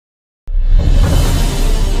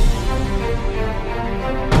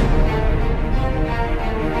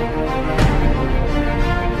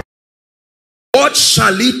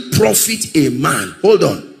shall it profit a man? Hold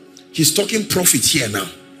on. He's talking profit here now.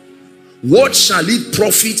 What shall it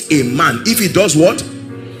profit a man if he does what?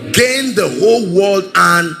 Gain the whole world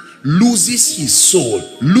and loses his soul.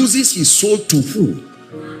 Loses his soul to who?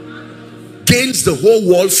 Gains the whole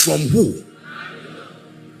world from who?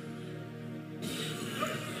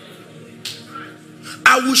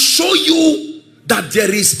 I will show you that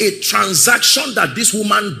there is a transaction that this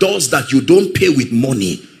woman does that you don't pay with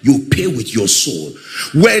money. You pay with your soul.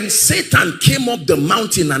 When Satan came up the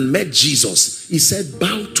mountain and met Jesus, he said,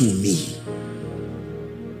 bow to me.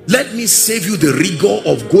 Let me save you the rigor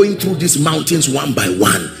of going through these mountains one by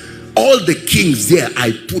one. All the kings there,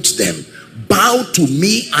 I put them. Bow to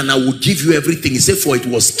me and I will give you everything. He said, for it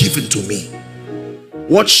was given to me.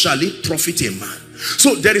 What shall it profit a man?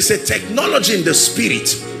 So there is a technology in the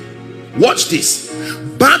spirit. Watch this.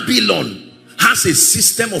 Babylon has a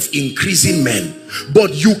system of increasing men,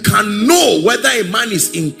 but you can know whether a man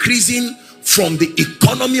is increasing from the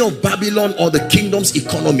economy of Babylon or the kingdom's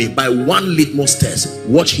economy by one litmus test.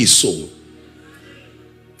 Watch his soul.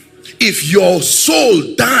 If your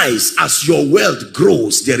soul dies as your wealth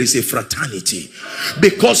grows, there is a fraternity,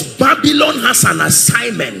 because Babylon has an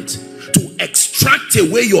assignment to extract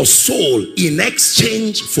away your soul in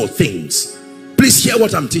exchange for things. Please hear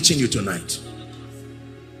what I'm teaching you tonight.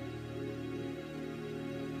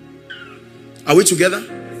 Are we together?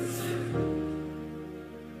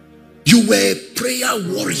 You were a prayer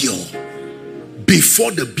warrior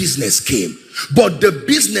before the business came, but the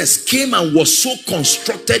business came and was so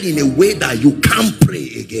constructed in a way that you can't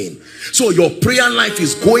pray again. So your prayer life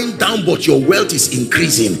is going down, but your wealth is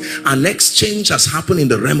increasing. An exchange has happened in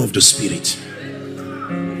the realm of the spirit.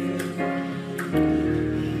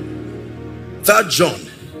 3 John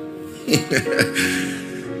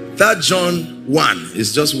 3 John 1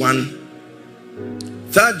 is just one.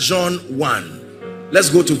 3 John 1. Let's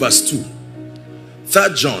go to verse 2.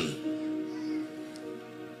 3 John.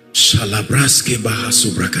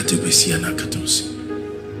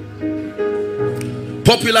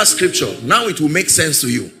 Popular scripture. Now it will make sense to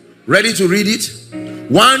you. Ready to read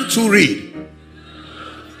it? 1, 2, read.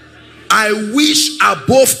 I wish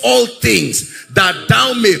above all things that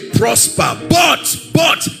thou may prosper,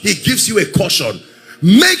 but he gives you a caution.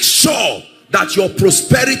 Make sure that your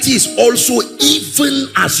prosperity is also even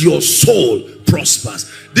as your soul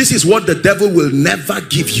prospers. This is what the devil will never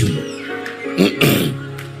give you.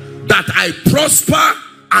 That I prosper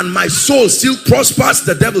and my soul still prospers.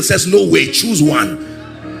 The devil says, no way, choose one.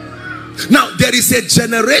 Now there is a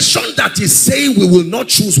generation that is saying we will not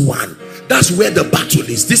choose one. That's where the battle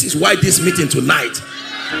is. This is why this meeting tonight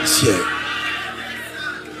is here.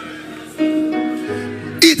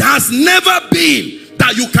 It has never been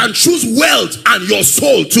that you can choose wealth and your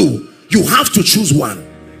soul too. You have to choose one.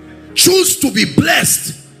 Choose to be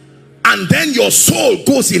blessed, and then your soul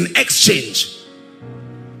goes in exchange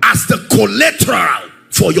as the collateral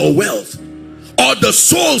for your wealth, or the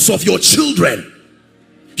souls of your children.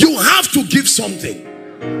 You have to give something.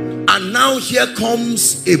 And now here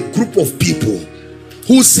comes a group of people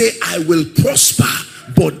who say, I will prosper,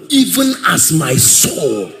 but even as my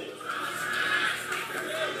soul.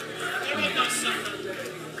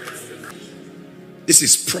 This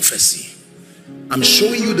is prophecy. I'm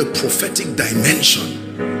showing you the prophetic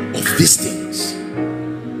dimension of these things.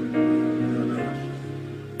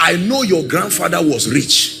 I know your grandfather was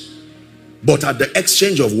rich, but at the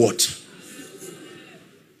exchange of what?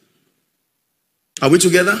 Are we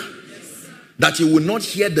together? That he will not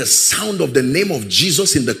hear the sound of the name of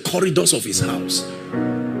Jesus in the corridors of his house.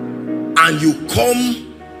 And you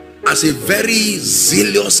come as a very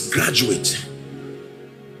zealous graduate.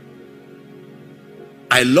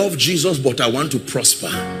 I love Jesus, but I want to prosper.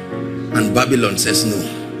 And Babylon says,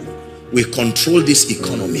 no. We control this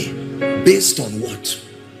economy. Based on what?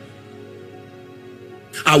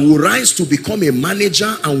 I will rise to become a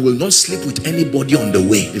manager and will not sleep with anybody on the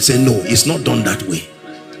way. They say, no, it's not done that way.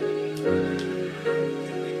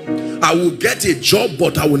 I will get a job,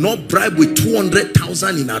 but I will not bribe with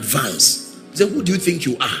 200,000 in advance. They say, who do you think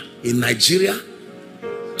you are? In Nigeria?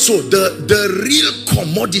 So the real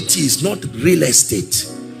commodity is not real estate.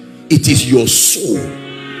 It is your soul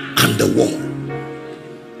and the world.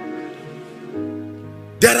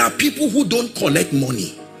 There are people who don't collect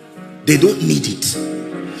money. They don't need it.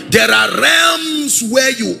 There are realms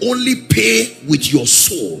where you only pay with your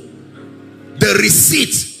soul. The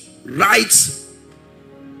receipt writes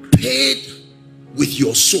paid with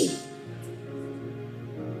your soul.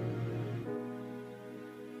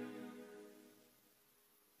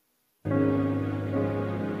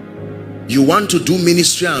 You want to do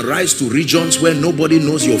ministry and rise to regions where nobody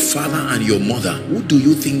knows your father and your mother. Who do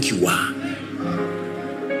you think you are?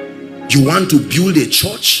 You want to build a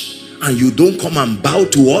church and you don't come and bow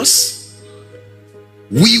to us?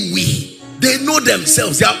 We. They know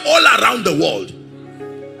themselves. They are all around the world.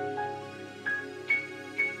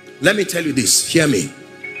 Let me tell you this. Hear me.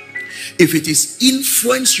 If it is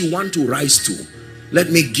influence you want to rise to, let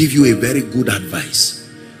me give you a very good advice.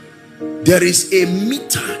 There is a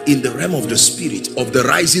meter in the realm of the spirit of the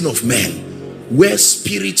rising of men where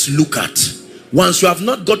spirits look at. Once you have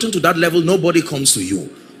not gotten to that level, nobody comes to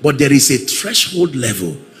you. But there is a threshold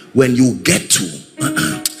level when you get to,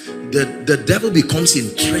 the devil becomes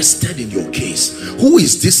interested in your case. Who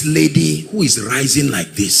is this lady who is rising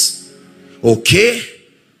like this? Okay,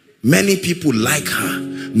 many people like her,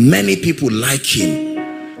 many people like him.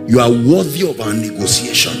 You are worthy of our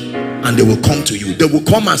negotiation, and they will come to you. They will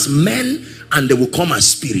come as men and they will come as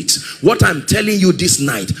spirits. What I'm telling you this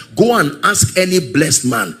night, go and ask any blessed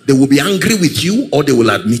man. They will be angry with you or they will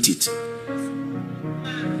admit it.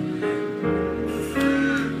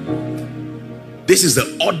 This is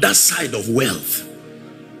the other side of wealth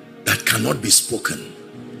that cannot be spoken.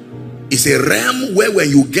 It's a realm where when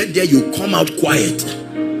you get there, you come out quiet.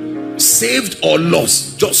 Saved or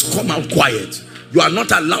lost, just come out quiet. You are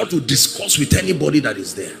not allowed to discuss with anybody that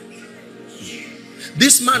is there.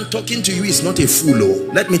 This man talking to you is not a fool.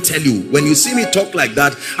 Oh, let me tell you, when you see me talk like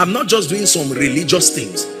that, I'm not just doing some religious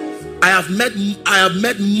things. I have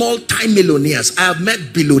met multi-millionaires. I have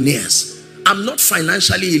met billionaires. I'm not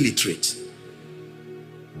financially illiterate.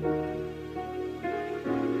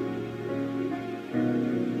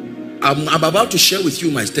 I'm about to share with you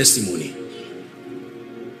my testimony.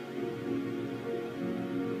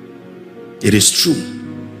 It is true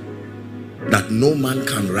that no man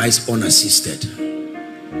can rise unassisted.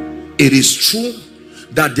 It is true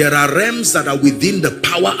that there are realms that are within the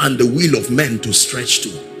power and the will of men to stretch to.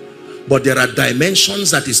 But there are dimensions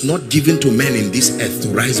that is not given to men in this earth to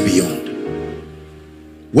rise beyond.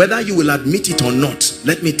 Whether you will admit it or not,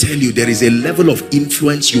 let me tell you, there is a level of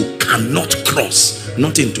influence you cannot cross.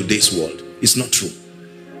 Not in today's world. It's not true.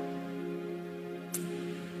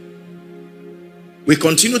 We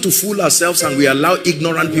continue to fool ourselves and we allow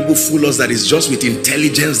ignorant people fool us that it's just with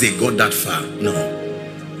intelligence they got that far. No.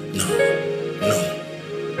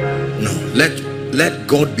 Let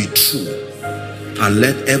God be true and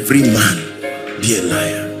let every man be a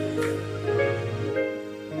liar.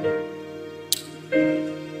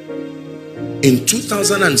 In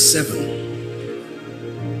 2007,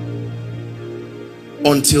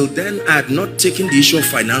 until then, I had not taken the issue of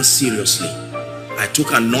finance seriously. I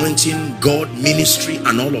took anointing, God, ministry,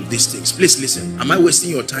 and all of these things. Please listen. Am I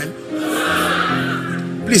wasting your time?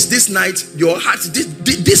 Please, this night, your heart,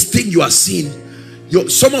 this thing you are seeing,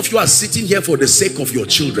 some of you are sitting here for the sake of your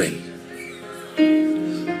children.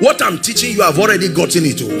 What I'm teaching you, I've already gotten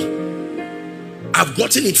it all. I've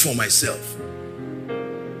gotten it for myself.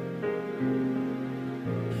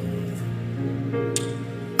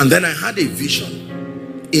 And then I had a vision.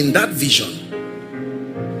 In that vision,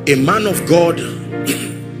 a man of God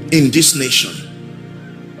in this nation,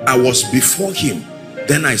 I was before him.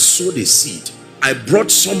 Then I sowed a seed. I brought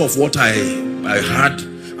some of what I had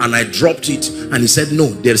and I dropped it, and he said, no,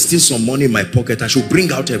 there's still some money in my pocket. I should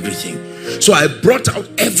bring out everything. So I brought out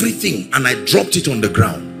everything and I dropped it on the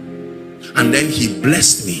ground, and then he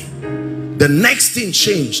blessed me. The next thing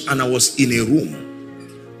changed, and I was in a room,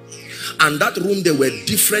 and that room there were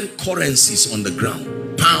different currencies on the ground.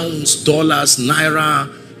 Pounds, dollars, naira,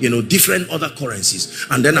 different other currencies.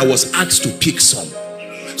 And then I was asked to pick some.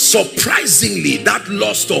 Surprisingly, that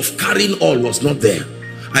lust of carrying all was not there.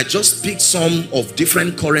 I just picked some of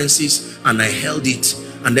different currencies and I held it.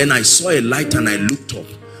 And then I saw a light and I looked up.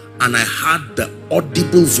 And I heard the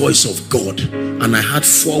audible voice of God. And I had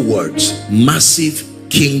 4 words: massive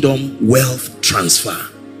kingdom wealth transfer.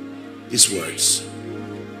 These words.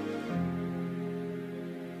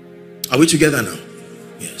 Are we together now?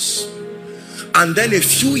 Yes. And then a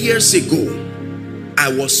few years ago, I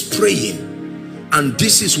was praying, and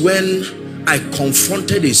this is when I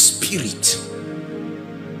confronted a spirit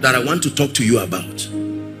that I want to talk to you about.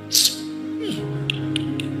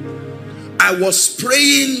 I was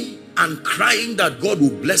praying and crying that God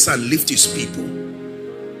will bless and lift his people.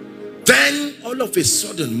 Then all of a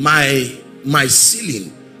sudden my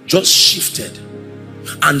ceiling just shifted,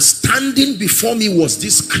 and standing before me was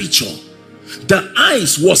this creature. The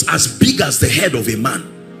eyes was as big as the head of a man.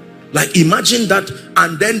 Like, imagine that.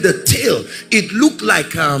 And then the tail, it looked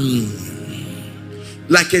like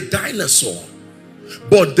a dinosaur,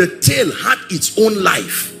 but the tail had its own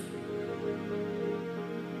life.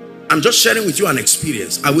 I'm just sharing with you an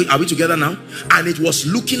experience. Are we together now? And it was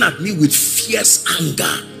looking at me with fierce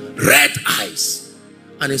anger, red eyes.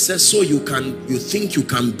 And it says, so you think you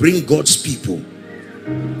can bring God's people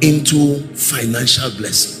into financial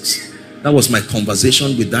blessings. That was my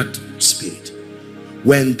conversation with that spirit.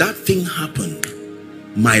 When that thing happened,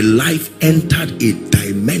 my life entered a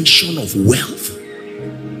dimension of wealth.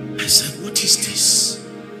 I said, what is this?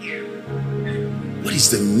 What is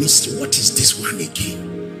the mystery? What is this one again?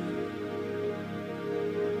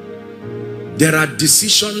 There are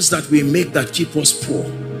decisions that we make that keep us poor,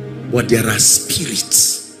 but there are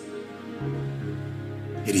spirits.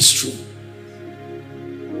 It is true.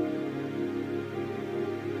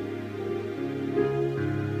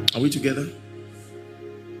 Are we together?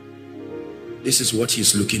 This is what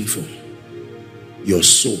he's looking for. Your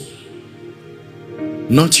soul.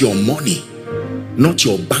 Not your money. Not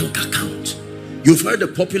your bank account. You've heard the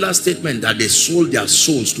popular statement that they sold their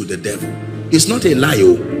souls to the devil. It's not a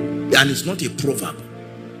lie, and it's not a proverb.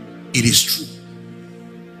 It is true.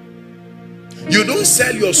 You don't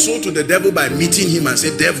sell your soul to the devil by meeting him and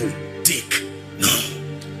say, devil, take. No.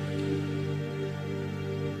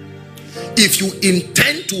 If you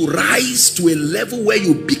intend to rise to a level where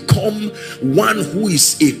you become one who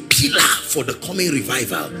is a pillar for the coming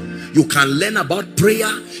revival, you can learn about prayer,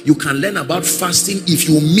 you can learn about fasting. If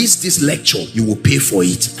you miss this lecture, you will pay for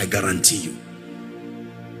it, I guarantee you.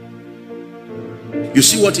 You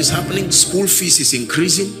see what is happening? School fees is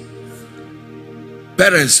increasing.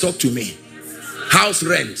 Parents, talk to me. House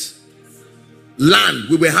rent, land.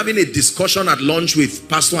 We were having a discussion at lunch with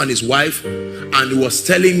pastor and his wife, and he was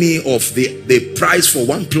telling me of the price for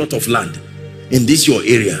one plot of land in this your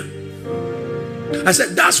area. I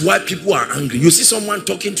said, that's why people are angry. You see someone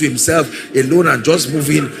talking to himself alone and just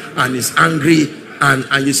moving and is angry,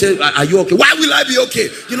 and you say, are you okay? Why will I be okay?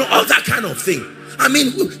 You know, all that kind of thing. I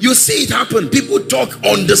mean, you see it happen. People talk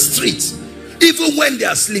on the streets even when they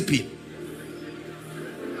are sleeping.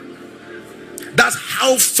 That's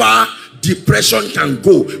how far depression can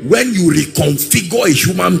go when you reconfigure a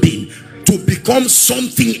human being to become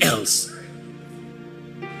something else.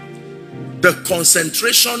 The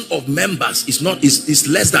concentration of members is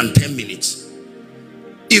less than 10 minutes.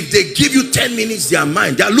 If they give you 10 minutes, their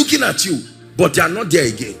mind, they are looking at you, but they are not there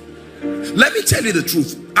again. Let me tell you the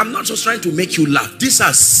truth. I'm not just trying to make you laugh. These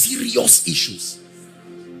are serious issues.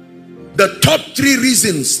 The top 3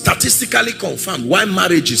 reasons statistically confirmed why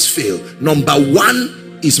marriages fail. Number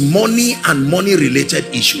 1 is money and money related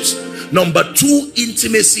issues. Number 2,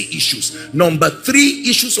 intimacy issues. Number 3,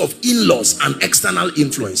 issues of in-laws and external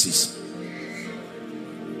influences.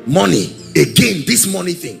 Money. Again, this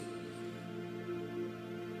money thing.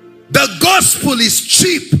 The gospel is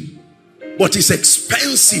cheap, but it's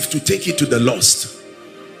expensive to take it to the lost.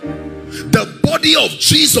 The body of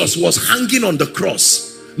Jesus was hanging on the cross.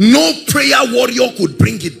 No prayer warrior could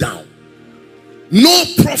bring it down. No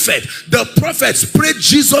prophet. The prophets prayed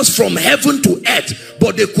Jesus from heaven to earth,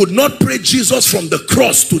 but they could not pray Jesus from the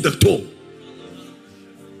cross to the tomb.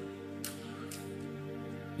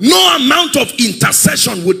 No amount of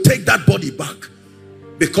intercession would take that body back,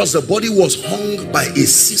 because the body was hung by a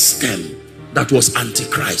system that was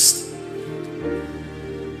antichrist.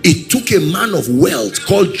 It took a man of wealth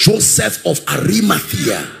called Joseph of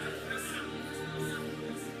Arimathea.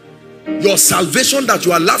 Your salvation that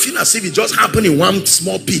you are laughing as if it just happened in one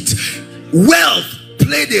small pit. Wealth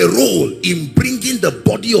played a role in bringing the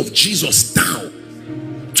body of Jesus down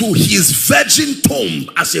to his virgin tomb,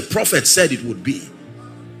 as a prophet said it would be,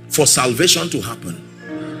 for salvation to happen.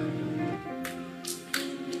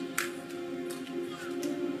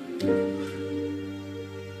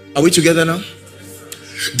 Are we together now?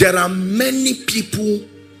 There are many people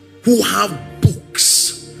who have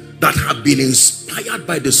books that have been inspired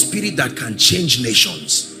by the Spirit that can change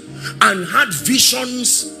nations, and had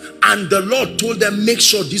visions, and the Lord told them, make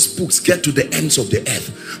sure these books get to the ends of the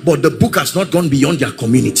earth. But the book has not gone beyond their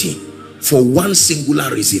community for one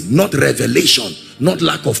singular reason: not revelation, not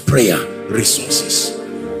lack of prayer, resources.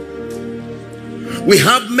 We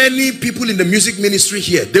have many people in the music ministry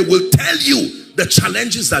here. They will tell you the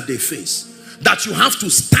challenges that they face, that you have to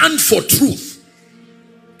stand for truth.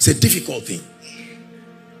 It's a difficult thing.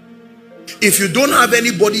 If you don't have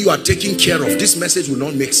anybody you are taking care of, this message will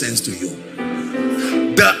not make sense to you.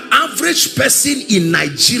 The average person in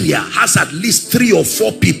Nigeria has at least 3 or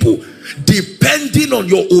 4 people depending on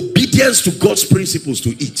your obedience to God's principles to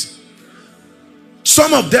eat.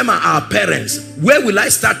 Some of them are our parents. Where will I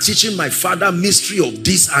start teaching my father mystery of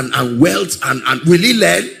this and wealth, and will he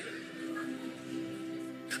learn?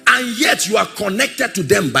 And yet you are connected to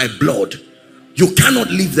them by blood. You cannot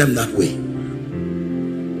leave them that way.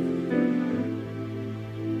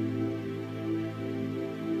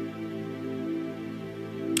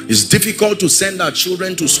 It's difficult to send our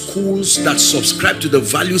children to schools that subscribe to the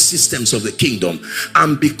value systems of the kingdom,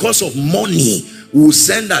 and because of money we will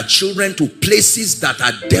send our children to places that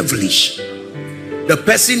are devilish. The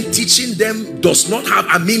person teaching them does not have,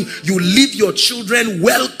 I mean, you leave your children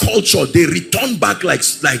well cultured, they return back like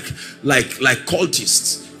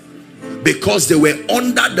cultists, because they were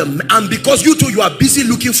under the, and because you too, you are busy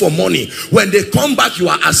looking for money. When they come back, you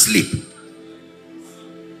are asleep.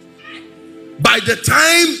 By the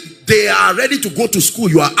time they are ready to go to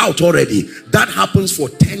school, you are out already. That happens for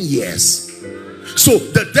 10 years. So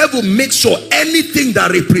the devil makes sure anything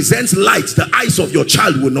that represents light, the eyes of your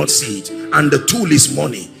child will not see it. And the tool is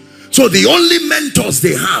money. So the only mentors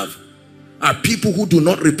they have are people who do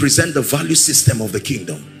not represent the value system of the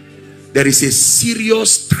kingdom. There is a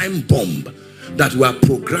serious time bomb that we are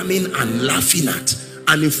programming and laughing at.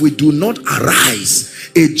 And if we do not arise,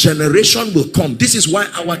 a generation will come. This is why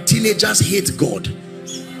our teenagers hate God.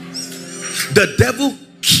 The devil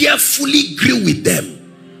carefully grew with them.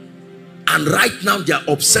 And right now their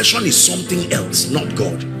obsession is something else, not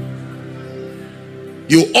God.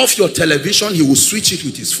 You off your television, he will switch it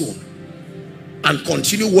with his phone and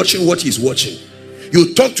continue watching what he's watching.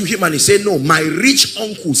 You talk to him and he say, no, my rich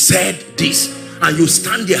uncle said this. And you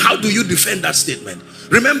stand there. How do you defend that statement?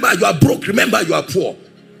 Remember, you are broke. Remember, you are poor.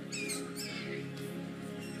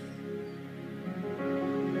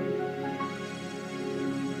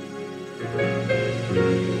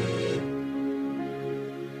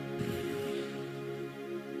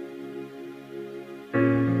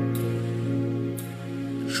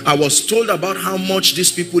 I was told about how much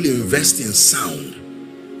these people invest in sound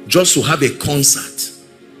just to have a concert.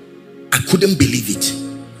 I couldn't believe it.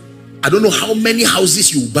 I don't know how many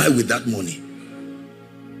houses you buy with that money.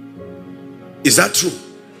 Is that true?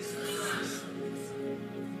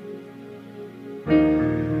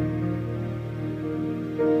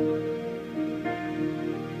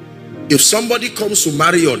 If somebody comes to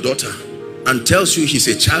marry your daughter and tells you he's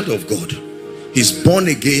a child of God, he's born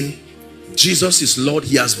again, Jesus is Lord,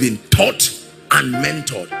 he has been taught and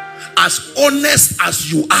mentored, as honest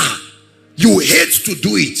as you are, you hate to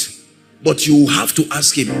do it, but you have to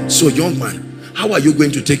ask him, so young man, how are you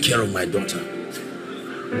going to take care of my daughter?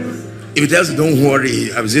 If he tells you, don't worry,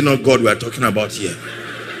 is it not God we are talking about here?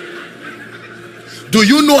 Do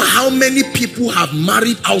you know how many people have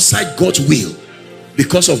married outside God's will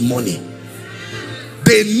because of money?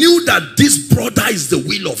 They knew that this brother is the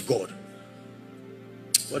will of God.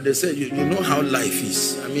 But they said, you know how life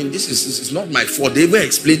is. I mean, this is not my fault. They even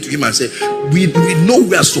explained to him and said, we know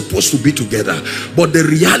we are supposed to be together, but the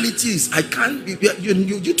reality is I can't.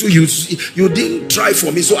 You didn't try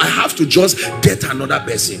for me, so I have to just get another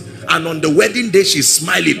person. And on the wedding day, she's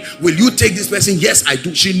smiling. Will you take this person? Yes, I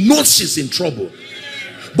do. She knows she's in trouble,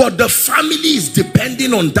 but the family is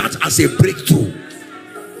depending on that as a breakthrough.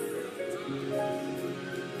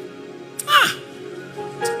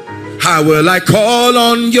 How will I call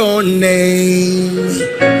on your name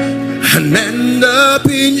and end up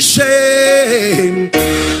in shame?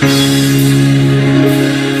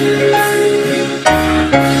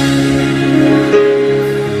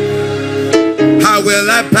 How will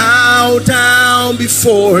I bow down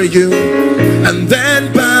before you and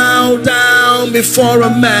then bow down before a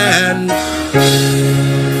man?